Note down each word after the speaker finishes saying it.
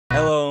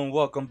and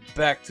welcome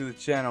back to the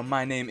channel.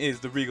 My name is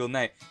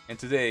TheRegalKnight, and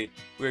today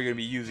we're going to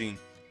be using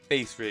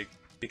Facerig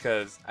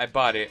because I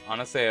bought it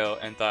on a sale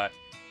and thought,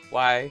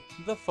 why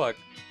the fuck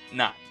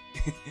not?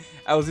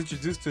 I was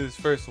introduced to this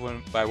first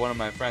one by one of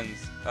my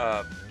friends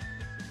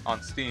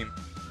on Steam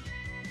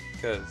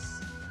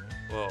because,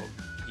 well,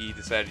 he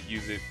decided to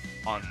use it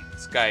on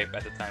Skype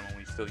at the time when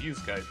we still use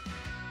Skype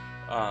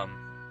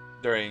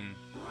during,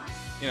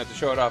 to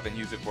show it off and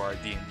use it for our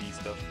D&D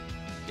stuff.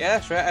 Yeah,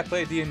 that's right, I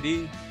play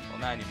D&D. Well,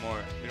 not anymore.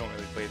 We don't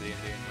really play D&D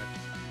anymore.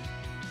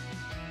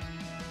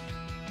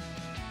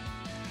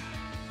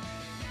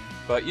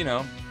 But,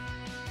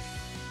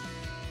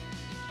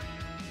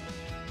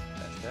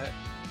 that's that.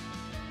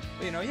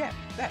 But, yeah,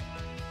 that.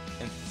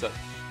 And such.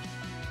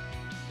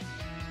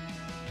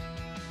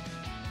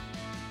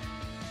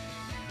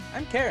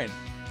 I'm Karen.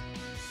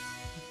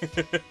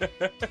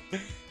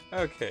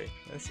 Okay,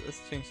 let's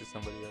change to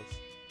somebody else.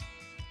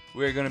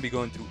 We're gonna be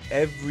going through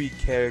every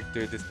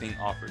character this thing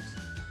offers.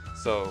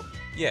 So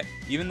yeah,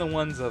 even the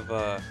ones of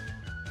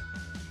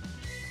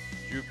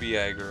Droopy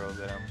Eye Girl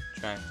that I'm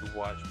trying to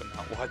watch but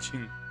not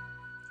watching.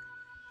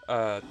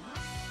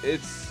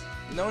 It's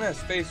known as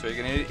Facerig,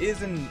 and it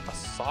is in a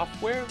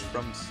software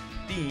from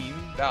Steam,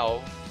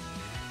 Valve,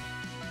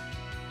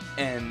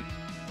 and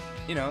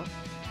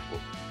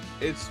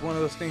it's one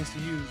of those things to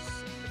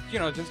use,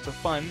 just to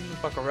fun,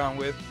 fuck around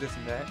with, this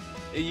and that.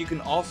 You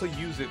can also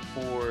use it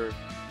for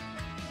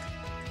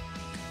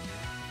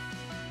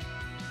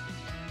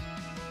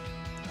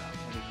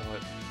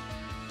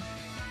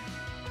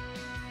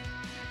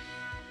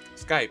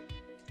Skype.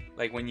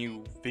 Like when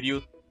you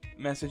video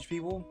message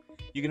people,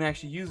 you can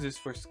actually use this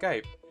for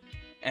Skype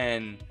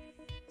and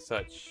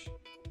such.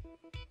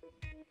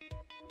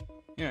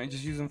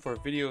 Just use them for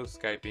video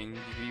Skyping.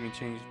 You can even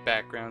change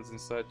backgrounds and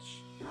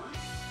such.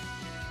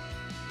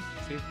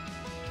 See?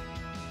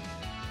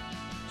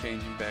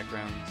 Changing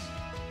backgrounds.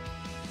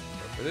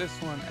 But for this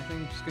one, I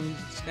think I'm just gonna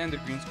use the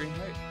standard green screen,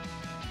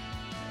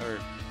 right? Or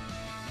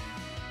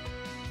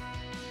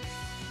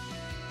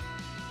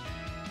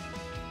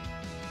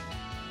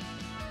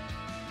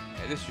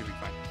this should be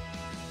fine.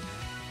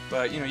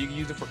 But you can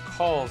use it for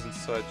calls and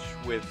such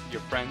with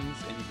your friends,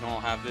 and you can all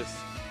have this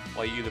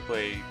while you either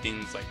play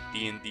things like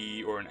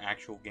D&D or an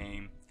actual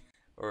game,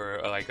 or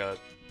like a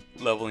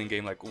leveling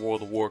game like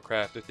World of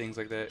Warcraft or things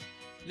like that,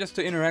 just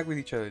to interact with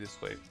each other this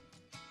way.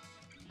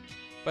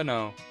 But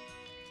no,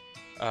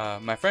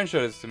 my friend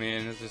showed this to me,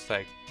 and it's just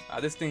like,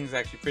 this thing's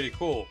actually pretty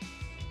cool.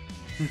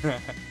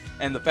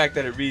 And the fact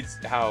that it reads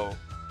how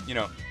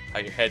how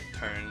your head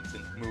turns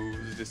and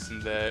moves, this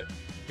and that,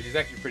 which is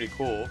actually pretty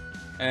cool.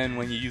 And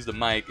when you use the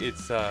mic,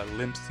 its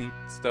lip sync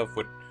stuff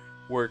would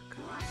work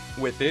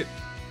with it.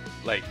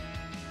 Like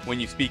when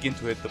you speak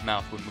into it, the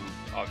mouth would move,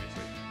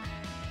 obviously.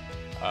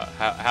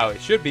 How it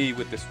should be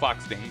with this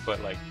Fox thing, but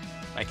like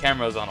my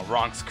camera's on a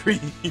wrong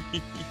screen.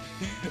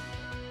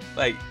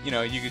 Like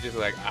you could just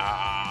like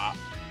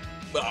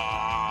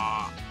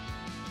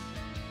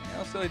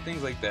silly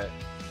things like that.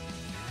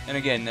 And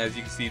again, as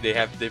you can see, they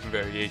have different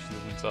variations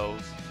of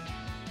themselves,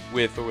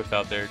 with or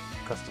without their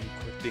custom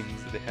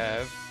things that they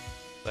have.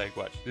 Like,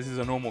 watch, this is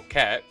a normal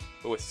cat,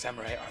 but with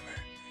samurai armor.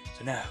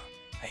 So now,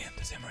 I am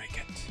the samurai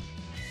cat.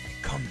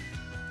 I come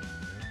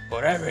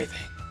for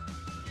everything.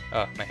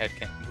 Oh, my head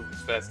can't move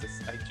as fast as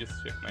I just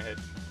shook my head.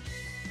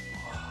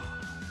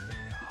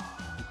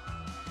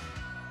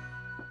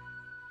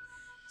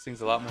 This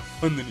thing's a lot more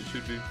fun than it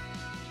should be.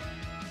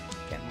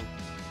 Can't move.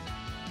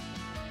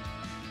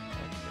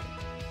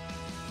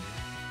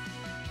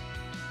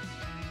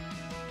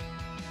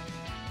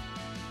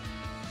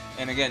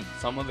 And again,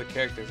 some of the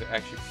characters are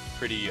actually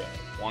pretty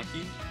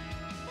wonky.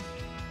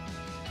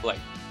 Like,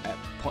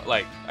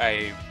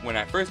 when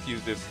I first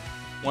used this,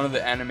 one of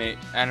the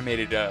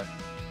animated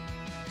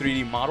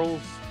 3D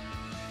models,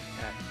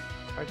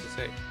 it's hard to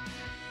say,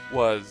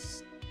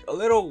 was a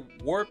little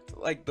warped.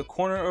 Like the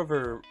corner of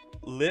her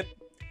lip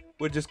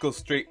would just go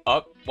straight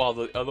up, while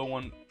the other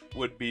one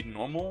would be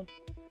normal.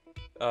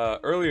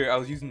 Earlier, I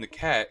was using the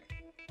cat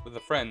with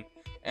a friend,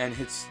 and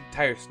his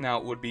entire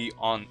snout would be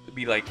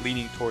like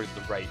leaning towards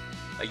the right.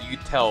 Like you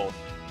could tell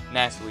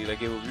nastily,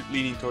 like it was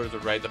leaning towards the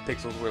right. The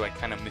pixels were like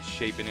kind of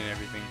misshapen and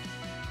everything.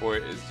 Or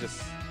it's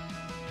just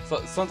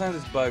sometimes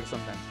it's bugged,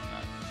 sometimes it's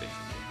not.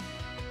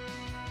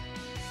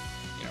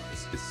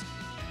 Basically,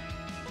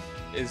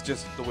 it's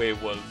just the way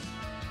it was.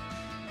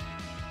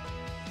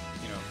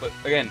 But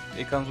again,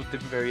 it comes with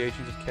different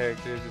variations of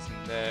characters, this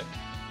and that.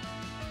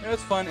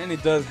 It's fun, and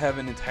it does have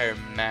an entire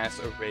mass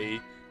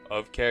array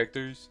of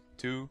characters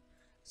too.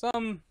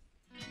 Some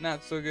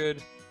not so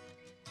good.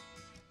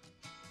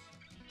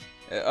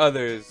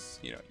 Others,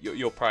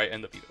 you'll probably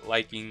end up either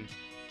liking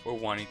or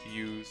wanting to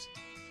use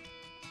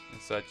and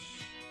such.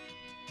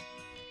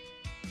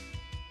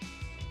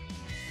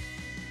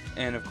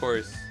 And of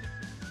course,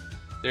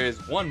 there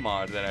is one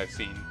mod that I've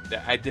seen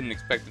that I didn't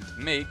expect them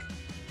to make.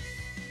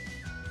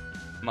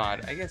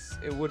 Mod, I guess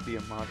it would be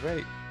a mod,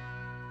 right?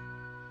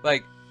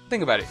 Like,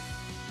 think about it.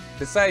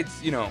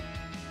 Besides,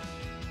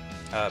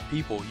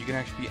 people, you can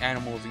actually be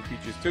animals and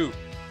creatures too,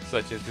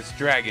 such as this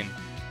dragon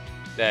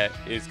that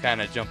is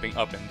kind of jumping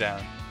up and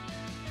down.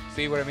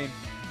 See what I mean?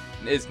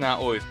 It's not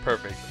always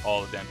perfect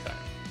all the damn time.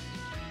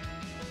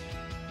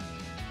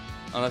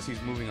 Unless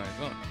he's moving on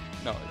his own.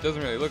 No, it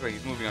doesn't really look like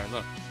he's moving on his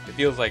own. It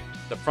feels like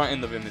the front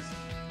end of him is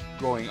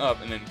growing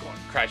up and then going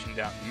crashing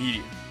down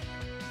immediately.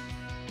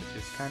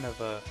 Which is kind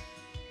of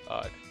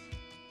odd.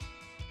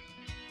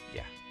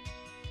 Yeah.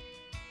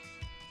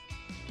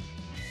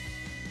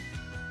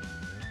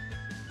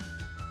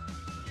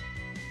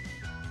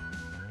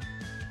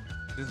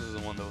 This was the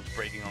one that was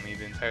breaking on me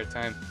the entire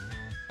time.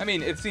 I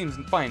mean, it seems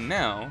fine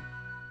now.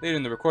 Later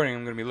in the recording,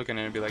 I'm going to be looking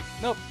at it and be like,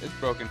 nope, it's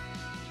broken.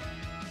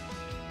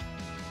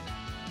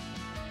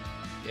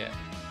 Yeah.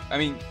 I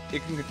mean,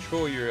 it can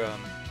control your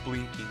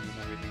blinking and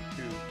everything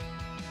too.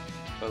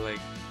 But like,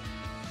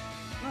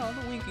 no,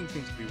 the winking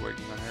seems to be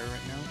working on her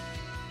right now.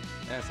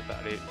 That's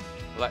about it.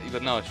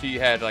 But no, she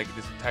had like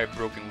this entire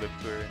broken lip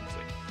to her, and it's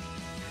like,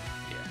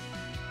 yeah.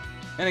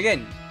 And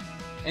again,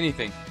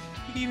 anything.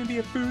 You can even be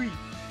a furry.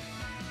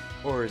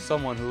 Or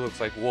someone who looks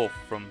like Wolf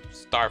from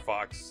Star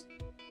Fox.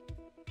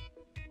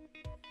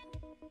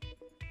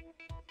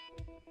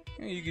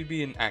 You could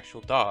be an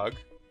actual dog.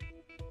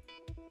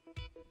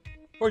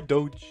 Or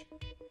Doge.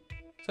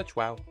 Such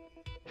wow.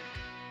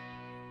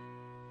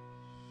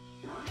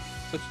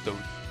 Such Doge.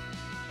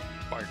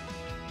 Bark.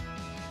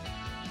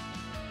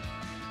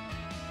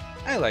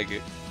 I like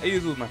it. I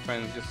use it with my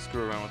friends just to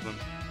screw around with them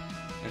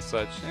and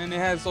such. And it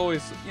has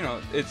always, you know,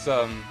 it's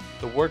the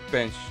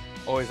workbench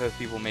always has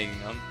people making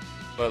them.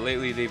 But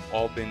lately they've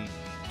all been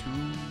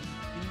 2D.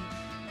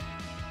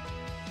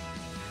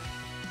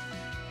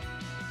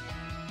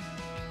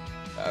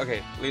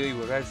 Okay, lately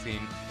what I've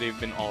seen, they've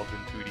been all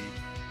been 2D.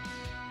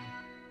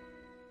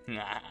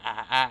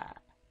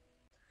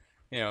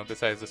 You know,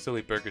 besides the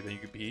silly burger that you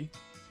could be.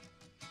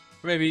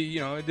 Or maybe, you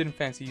know, it didn't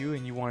fancy you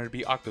and you wanted to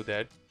be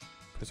Octodad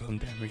for some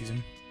damn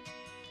reason.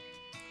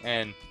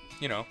 And,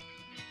 you know,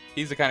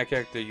 he's the kind of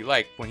character you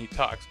like when he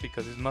talks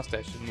because his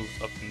mustache just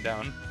moves up and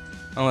down.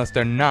 Unless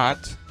they're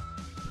not.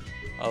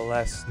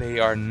 Unless they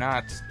are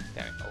not.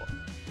 Damn it, oh well.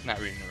 Not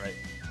reading it right.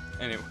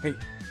 Anyway,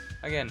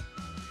 again,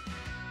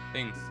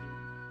 things.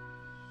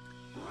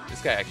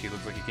 This guy actually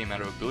looks like he came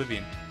out of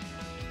Oblivion.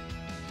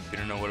 If you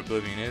don't know what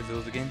Oblivion is, it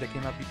was a game that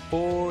came out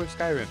before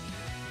Skyrim.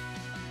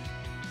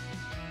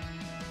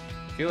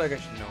 I feel like I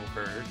should know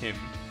him,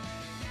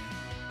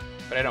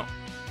 but I don't.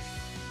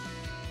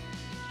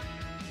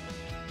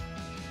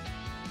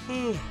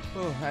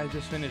 Oh, I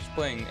just finished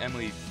playing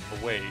Emily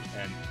Away,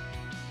 and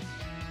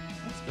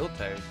I'm still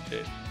tired.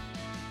 Shit.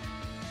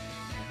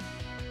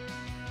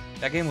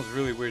 That game was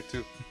really weird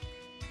too.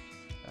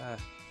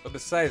 But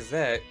besides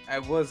that, I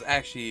was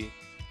actually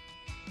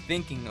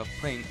thinking of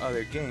playing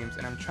other games,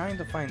 and I'm trying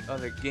to find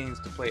other games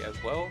to play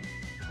as well.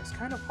 It's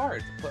kind of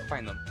hard to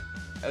find them,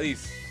 at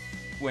least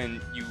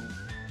when you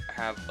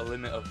have a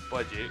limit of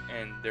budget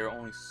and there are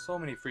only so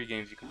many free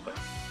games you can play.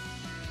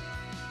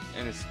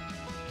 And it's,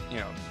 you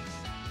know,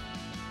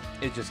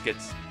 it just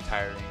gets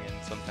tiring,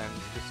 and sometimes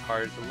it's just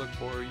hard to look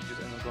for. You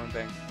just end up going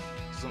back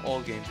to some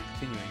old games and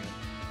continuing them,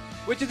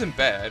 which isn't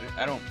bad.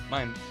 I don't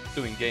mind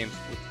doing games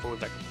for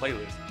like a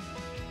playlist,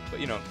 but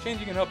you know,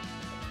 changing it up.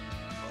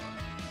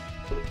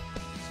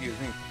 Excuse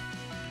me.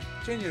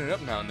 Changing it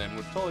up now and then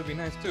would totally be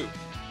nice too.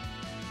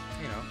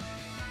 You know.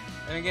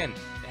 And again,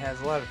 it has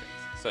a lot of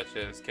things, such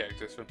as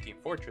characters from Team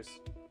Fortress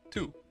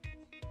 2,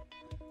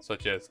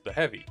 such as the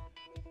Heavy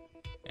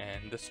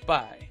and the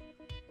Spy.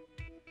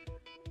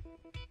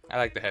 I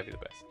like the Heavy the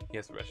best. He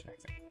has the Russian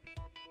accent.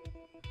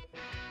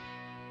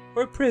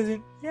 Or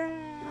Prison. Yeah.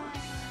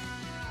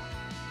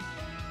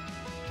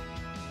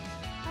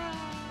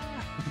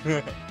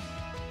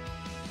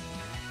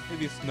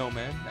 Maybe a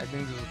Snowman. I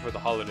think this is for the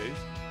holidays.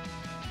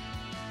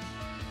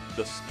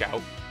 The Scout,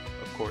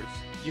 of course.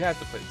 You have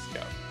to play the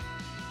Scout.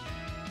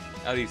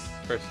 At least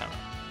first time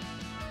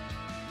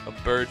around.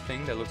 A bird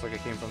thing that looks like it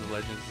came from the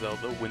Legend of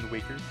Zelda Wind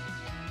Waker.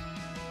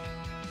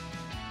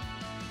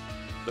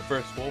 The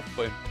first wolf,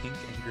 but in pink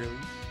and girly.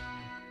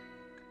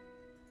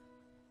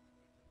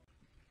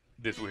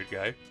 This weird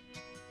guy.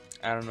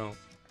 I don't know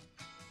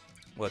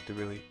what to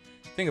really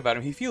think about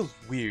him. He feels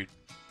weird.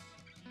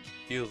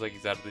 Feels like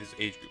he's out of his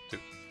age group too.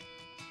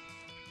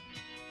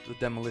 The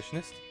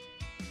Demolitionist.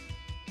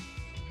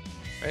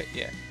 Right?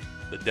 Yeah.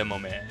 The Demo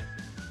Man.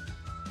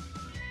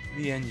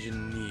 The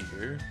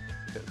Engineer.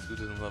 Because who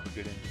doesn't love a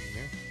good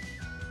engineer?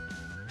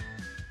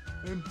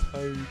 I'm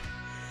tired.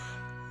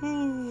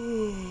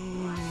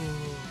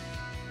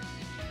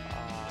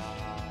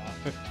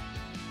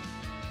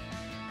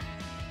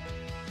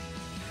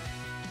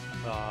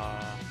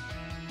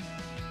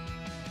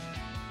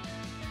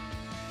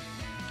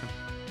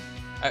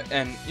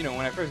 And you know,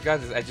 when I first got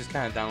this, I just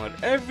kind of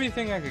downloaded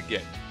everything I could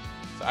get,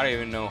 so I don't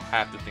even know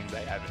half the things I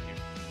have in here.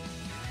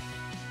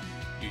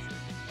 Usually.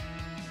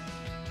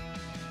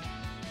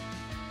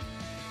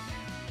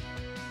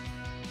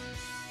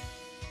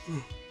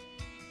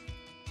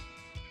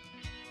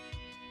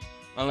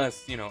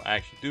 Unless, you know, I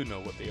actually do know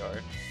what they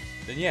are,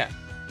 then yeah,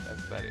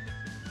 that's about it.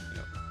 You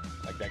know,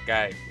 like that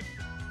guy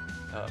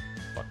with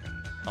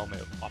fucking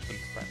helmet of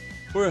Optimus Prime.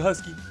 Or a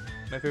husky.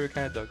 My favorite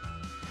kind of dog.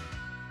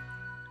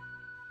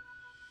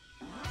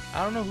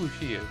 I don't know who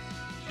she is.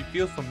 She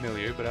feels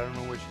familiar, but I don't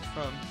know where she's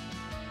from.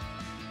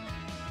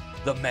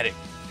 The medic.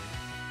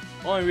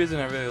 Only reason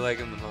I really like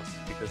him the most is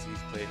because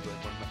he's played with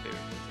one of my favorite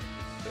voice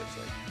actors. So it's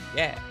like,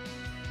 yeah.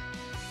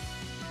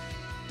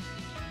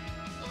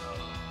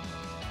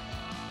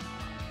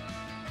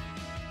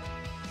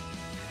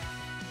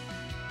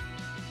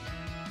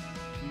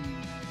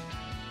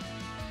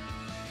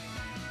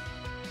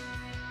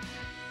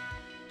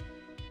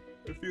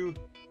 I feel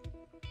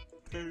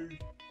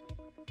tired.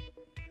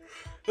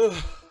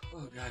 Oh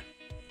god.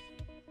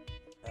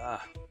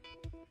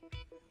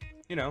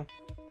 You know,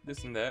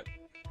 this and that.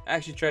 I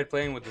actually tried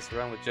playing with this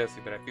around with Jesse,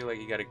 but I feel like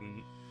he got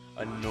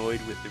annoyed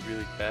with it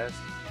really fast.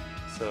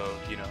 So,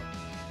 you know,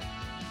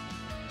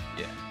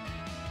 yeah.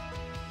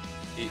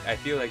 I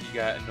feel like he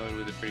got annoyed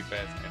with it pretty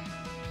fast, and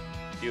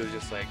he was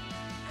just like,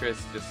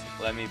 Chris, just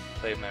let me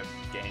play my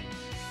game.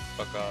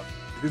 Fuck off.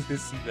 Do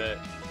this and that.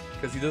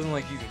 Because he doesn't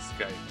like using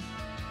Skype.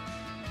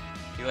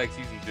 He likes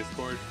using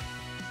Discord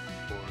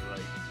for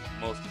like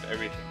most of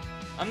everything.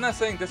 I'm not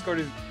saying Discord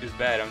is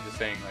bad, I'm just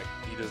saying like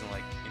he doesn't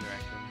like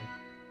interacting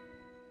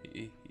with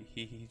me.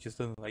 He just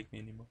doesn't like me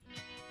anymore.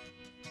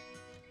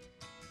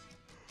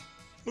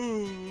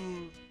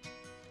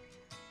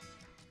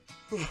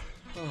 Oh,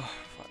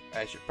 fuck.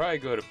 I should probably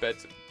go to bed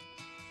soon.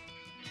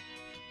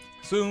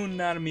 Soon,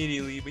 not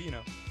immediately, but you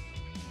know,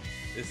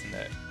 this and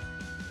that.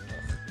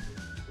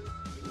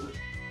 Ugh.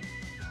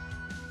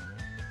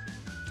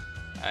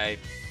 I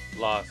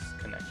lost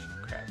connection.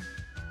 Crap.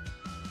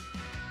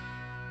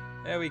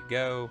 There we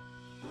go.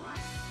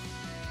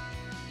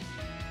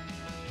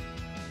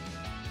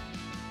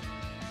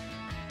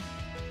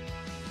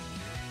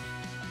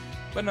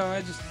 But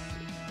no,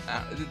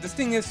 this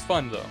thing is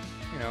fun though,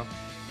 you know.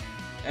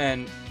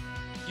 And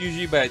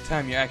usually by the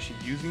time you're actually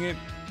using it,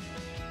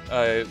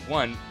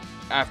 one,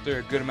 after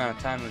a good amount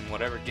of time in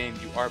whatever game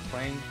you are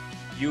playing,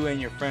 you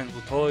and your friends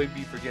will totally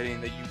be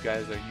forgetting that you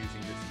guys are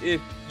using this.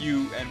 If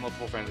you and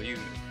multiple friends are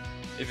using this.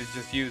 If it's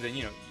just you, then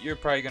you know, you're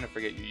probably gonna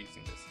forget you're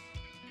using this.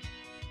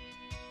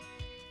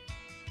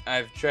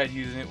 I've tried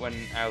using it when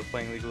I was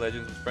playing League of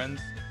Legends with friends,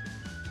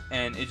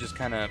 and it just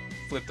kind of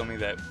flipped on me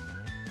that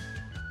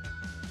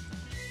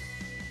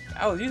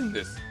I was using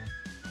this.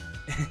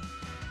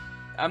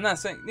 I'm not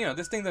saying, you know,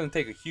 this thing doesn't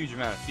take a huge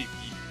amount of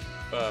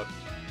CPU,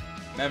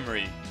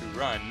 memory to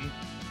run.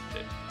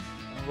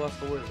 I lost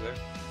the words there.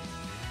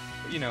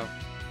 But, you know,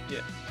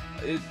 yeah.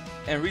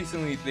 And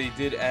recently they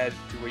did add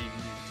to where you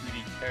can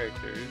use 2D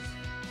characters.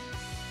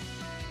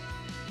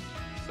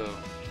 So,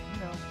 you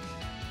know,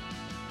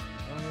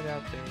 throwing it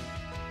out there.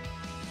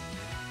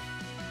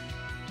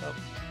 Oh,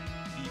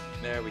 beep.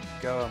 There we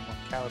go. I'm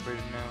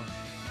calibrated now.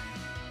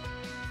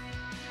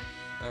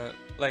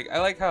 Like, I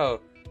like how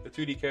the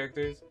 2D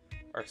characters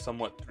are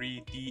somewhat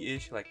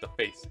 3D-ish, like the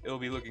face. It'll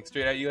be looking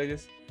straight at you like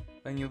this,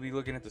 then you'll be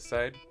looking at the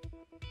side.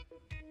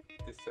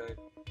 This side.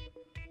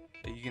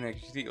 You can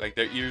actually see, like,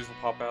 their ears will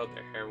pop out,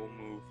 their hair will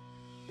move.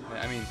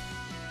 I mean,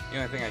 the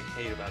only thing I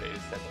hate about it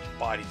is that the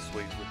body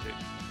sways with it.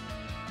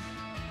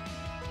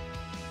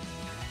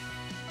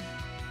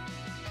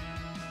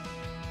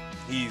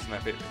 He's my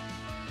favorite.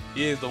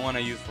 He is the one I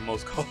use for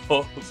most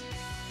calls.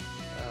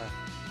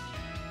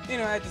 You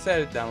know, I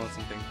decided to download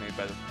some things made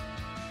by the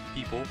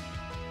people.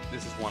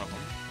 This is one of them.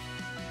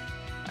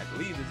 I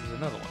believe this is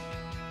another one.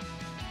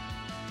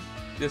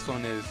 This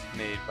one is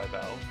made by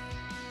Valve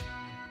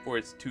for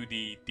its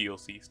 2D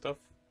DLC stuff.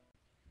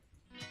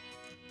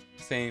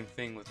 Same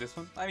thing with this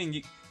one. I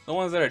mean, the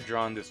ones that are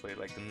drawn this way,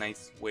 like the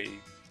nice way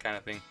kind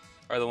of thing,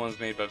 are the ones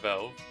made by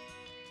Valve.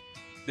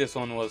 This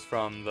one was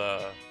from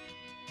the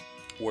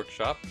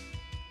workshop.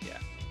 Yeah,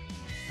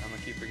 I'm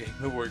gonna keep forgetting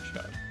the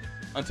workshop.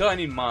 Until I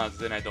need mods,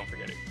 then I don't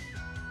forget it.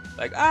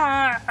 Like,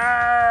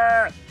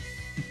 I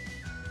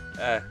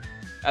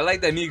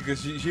like that music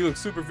because she looks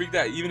super freaked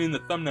out. Even in the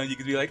thumbnail, you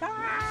could be like,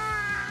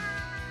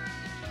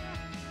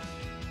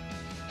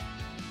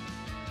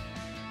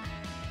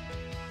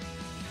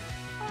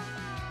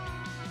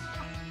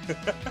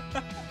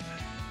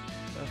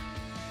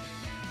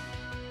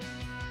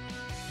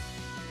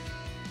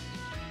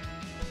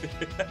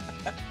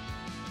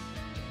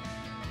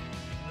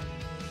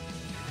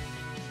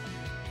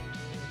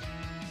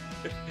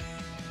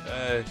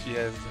 she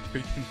has the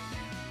freaking.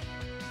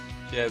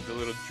 She has the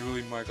little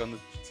drooling mark on the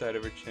side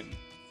of her chin.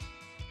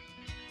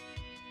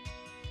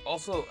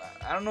 Also,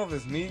 I don't know if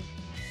it's me,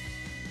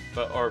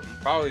 or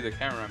probably the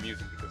camera I'm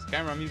using, because the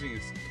camera I'm using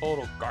is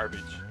total garbage,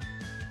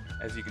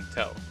 as you can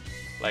tell.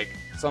 Like,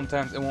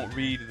 sometimes it won't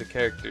read the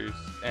characters,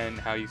 and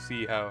how you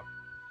see how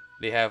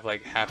they have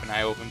like half an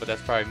eye open, but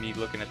that's probably me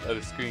looking at the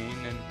other screen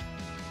and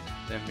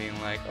then being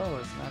like, oh,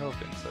 it's not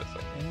open, so it's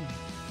like,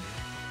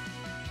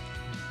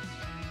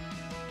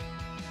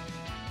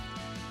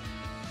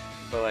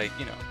 But like,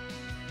 you know,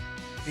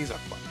 these are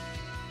fun.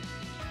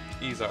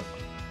 These are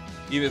fun.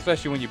 Even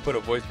especially when you put a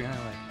voice behind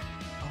it, like,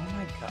 oh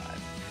my god,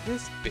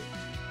 this bitch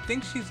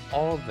thinks she's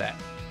all that.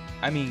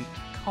 I mean,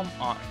 come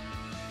on.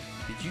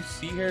 Did you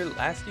see her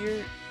last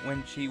year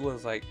when she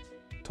was like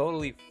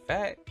totally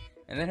fat,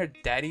 and then her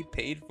daddy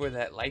paid for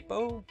that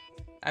lipo.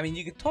 I mean,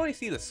 you could totally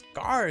see the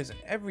scars and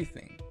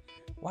everything.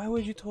 Why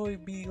would you totally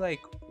be like,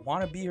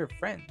 want to be her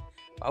friend?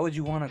 Why would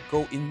you want to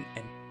go in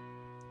and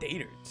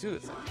date her too?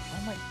 It's like,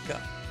 oh my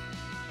god.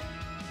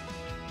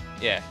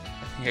 Yeah,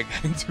 I think I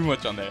got in too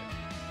much on that.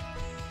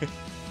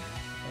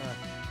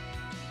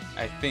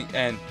 I think,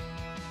 and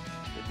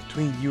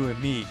between you and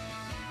me,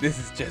 this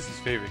is Jesse's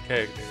favorite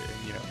character,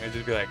 and you know, I'd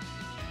just be like,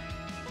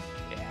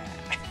 yeah.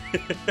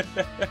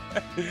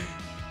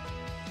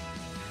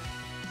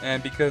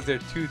 And because they're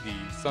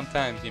 2D,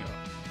 sometimes, you know,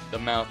 the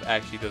mouth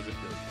actually doesn't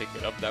really pick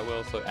it up that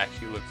well, so it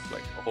actually looks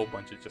like a whole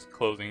bunch of just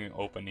closing and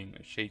opening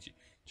and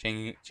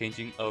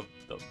changing of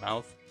the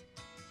mouth.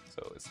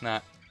 So it's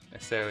not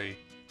necessarily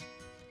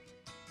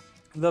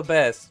the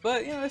best,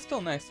 but you know, it's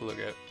still nice to look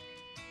at.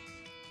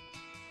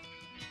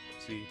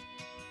 Let's see.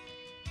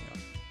 You know.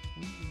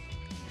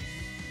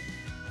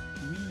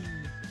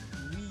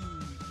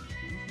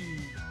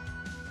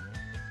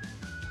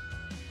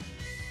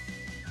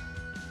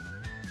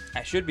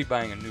 I should be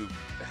buying a new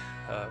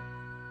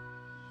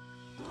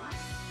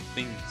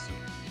thing soon.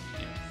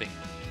 You know, thing.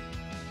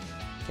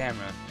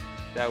 Camera.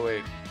 That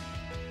way,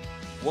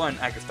 one,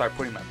 I can start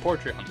putting my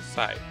portrait on the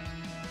side.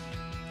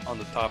 On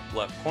the top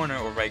left corner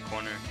or right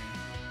corner.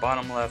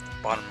 Bottom left,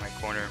 bottom right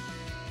corner.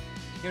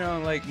 You know,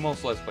 like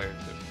most Let's Players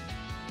do.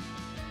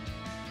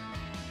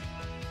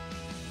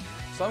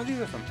 Some of these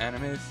are from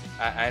animes.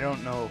 I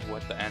don't know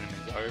what the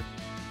animes are.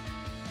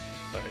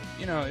 But,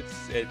 you know,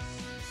 it's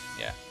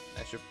yeah,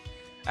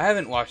 I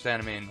haven't watched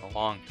anime in a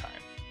long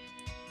time.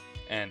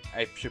 And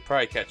I should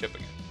probably catch up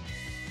again.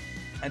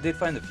 I did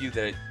find a few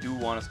that I do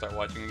want to start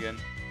watching again.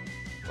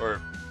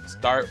 Or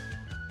start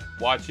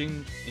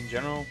watching in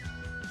general.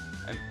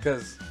 And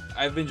because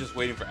I've been just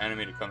waiting for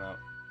anime to come out.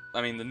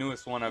 I mean, the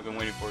newest one I've been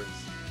waiting for is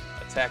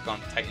Attack on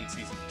Titan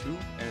Season 2.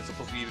 And it's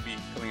supposed to either be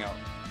coming out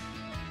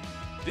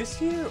this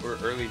year or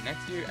early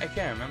next year. I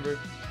can't remember.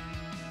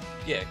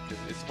 Yeah,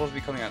 because it's supposed to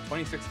be coming out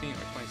 2016 or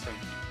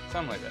 2017.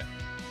 Something like that.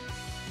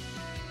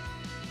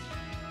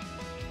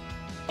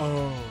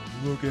 Oh,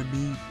 look at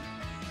me.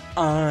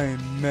 I'm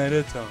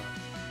Metaton.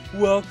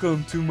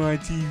 Welcome to my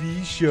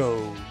TV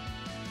show.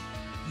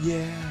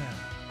 Yeah.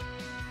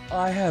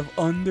 I have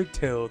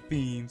Undertale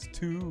themes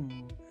too.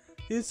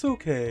 It's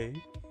okay.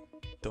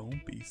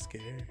 Don't be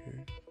scared.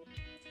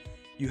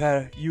 You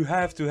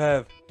have to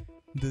have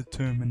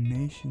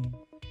determination.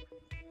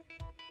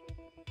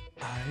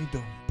 I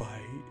don't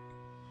bite.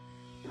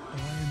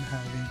 I'm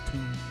having too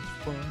much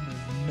fun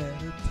as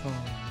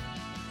Metaton.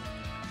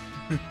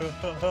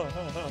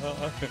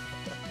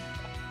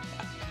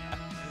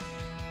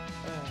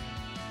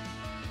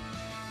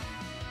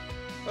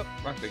 Oh,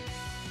 wrong thing.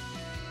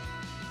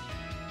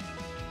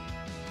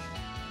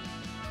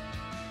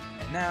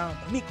 And now,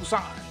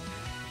 Miku-san!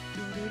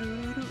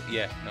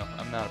 Yeah, no,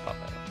 I'm not a pop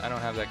idol. I don't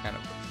have that kind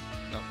of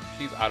voice. No,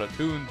 she's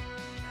auto-tuned.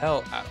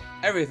 Hell, out of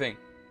everything.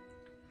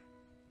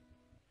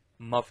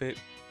 Muffet.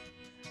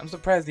 I'm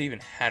surprised they even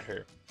had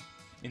her,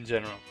 in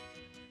general.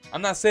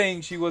 I'm not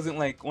saying she wasn't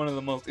like one of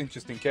the most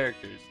interesting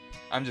characters.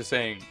 I'm just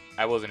saying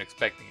I wasn't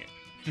expecting it.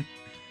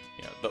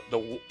 You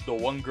know, the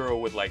one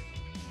girl with like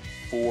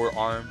 4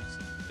 arms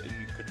and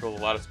control a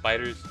lot of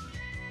spiders.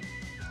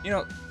 You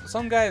know,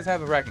 some guys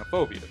have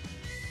arachnophobia.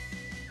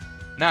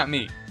 Not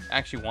me. I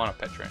actually want a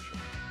pet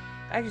tarantula.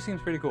 Actually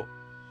seems pretty cool.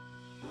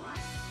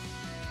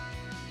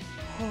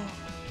 Hold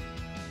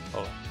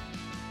on.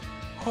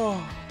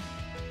 Oh,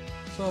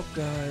 what's up,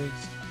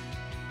 guys?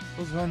 I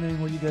was wondering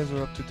what you guys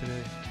were up to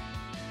today.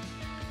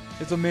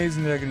 It's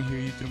amazing that I can hear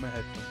you through my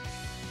headphones.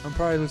 I'm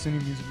probably listening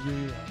to music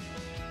really loud.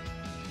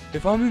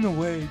 If I'm in the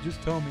way,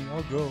 just tell me,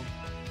 I'll go.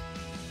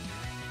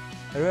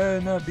 I'd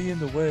rather not be in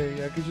the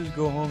way. I could just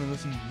go home and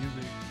listen to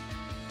music.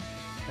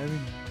 I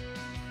mean,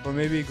 or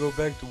maybe go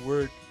back to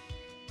work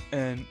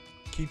and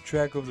keep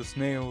track of the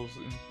snails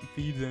and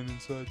feed them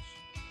and such.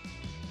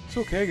 It's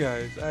okay,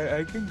 guys.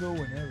 I can go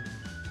whenever.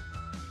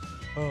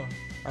 Oh,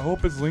 I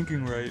hope it's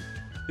linking right.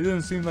 It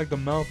doesn't seem like the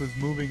mouth is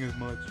moving as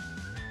much.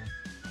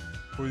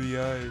 Or the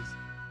eyes.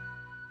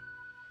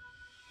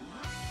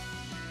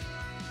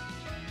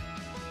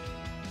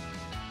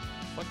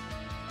 What?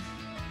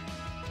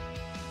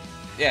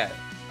 Yeah.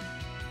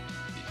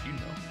 Did you know?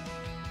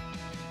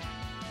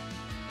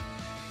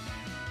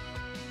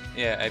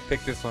 Yeah, I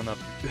picked this one up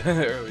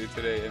earlier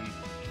today, and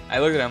I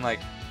looked at it, I'm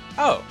like,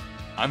 oh,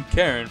 I'm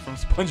Karen from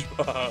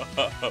SpongeBob.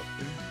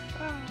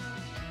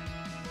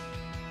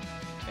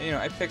 And, you know,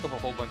 I pick up a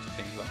whole bunch of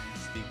things on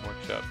Steam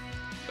Workshop,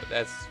 but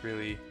that's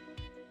really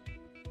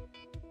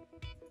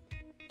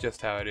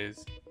just how it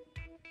is.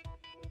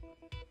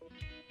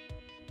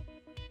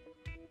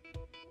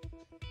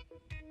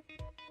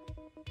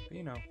 But,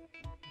 you know,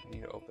 I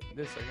need to open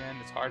this again.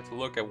 It's hard to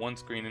look at one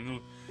screen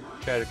and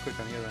try to click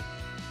on the other.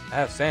 I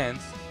have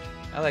Sans.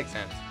 I like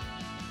Sans.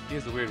 He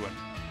is the weird one,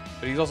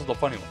 but he's also the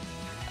funny one.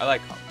 I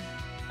like him.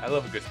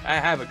 I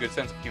have a good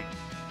sense of humor.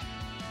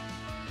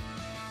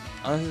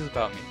 Unless it's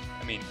about me.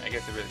 I mean, I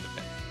guess it really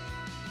depends.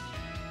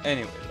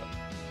 Anyway,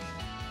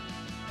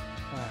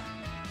 though.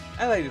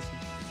 I like this one.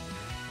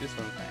 This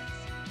one's nice.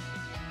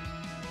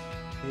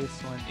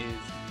 This one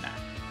is nice.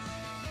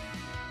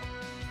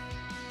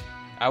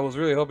 I was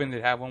really hoping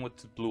they'd have one with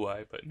the blue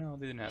eye, but no,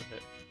 they didn't have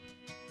that.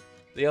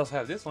 They also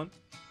have this one.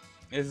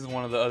 This is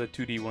one of the other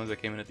 2D ones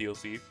that came in the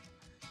DLC.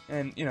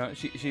 And, you know,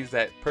 she's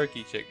that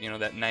perky chick, you know,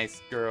 that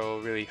nice girl,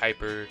 really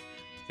hyper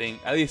thing.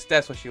 At least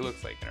that's what she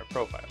looks like in her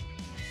profile.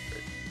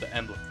 Or the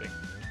emblem thing.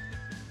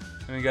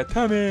 And we got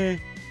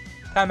Tommy!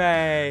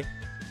 Tommy!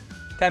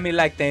 Tommy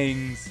like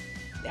things!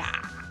 Yeah!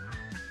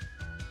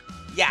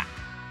 Yeah!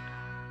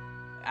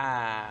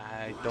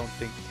 I don't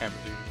think the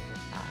camera's doing it.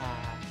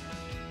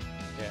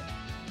 Yeah.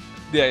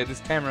 Yeah, this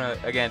camera,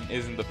 again,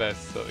 isn't the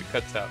best, so it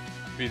cuts out.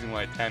 The reason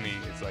why Tammy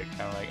is like,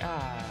 kind of like,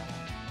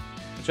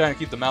 I'm trying to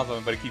keep the mouth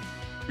open, but it keeps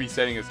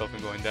resetting itself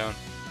and going down.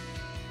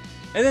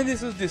 And then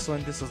this was this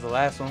one. This was the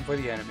last one for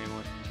the anime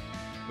one,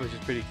 which is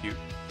pretty cute.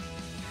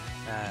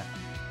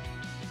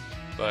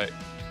 But,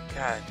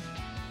 God.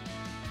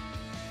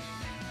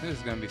 This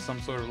is going to be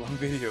some sort of long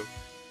video.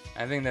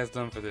 I think that's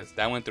done for this.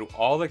 That went through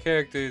all the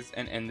characters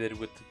and ended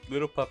with the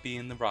little puppy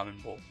in the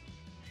ramen bowl.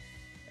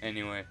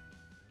 Anyway.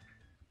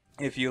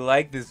 If you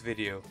like this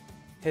video,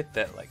 hit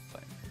that like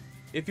button.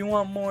 If you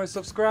want more,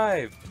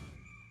 subscribe.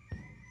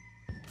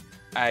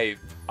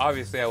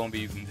 Obviously I won't be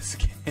using this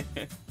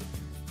again.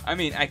 I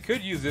mean, I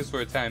could use this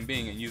for a time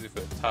being and use it for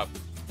the top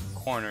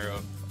corner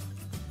of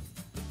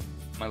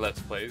my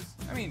Let's Plays.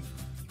 I mean,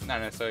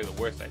 not necessarily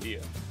the worst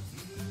idea.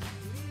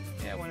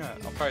 Yeah, why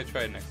not? I'll probably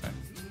try it next time.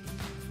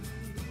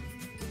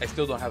 I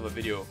still don't have a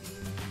video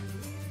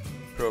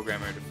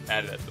programmer to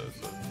add that though,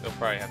 so they'll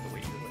probably have to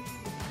wait either way.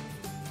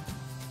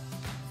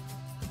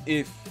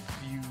 If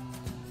you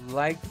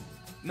like...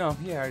 No,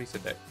 yeah, I already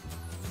said that.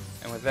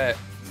 And with that,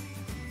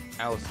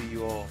 I will see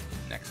you all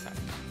next time.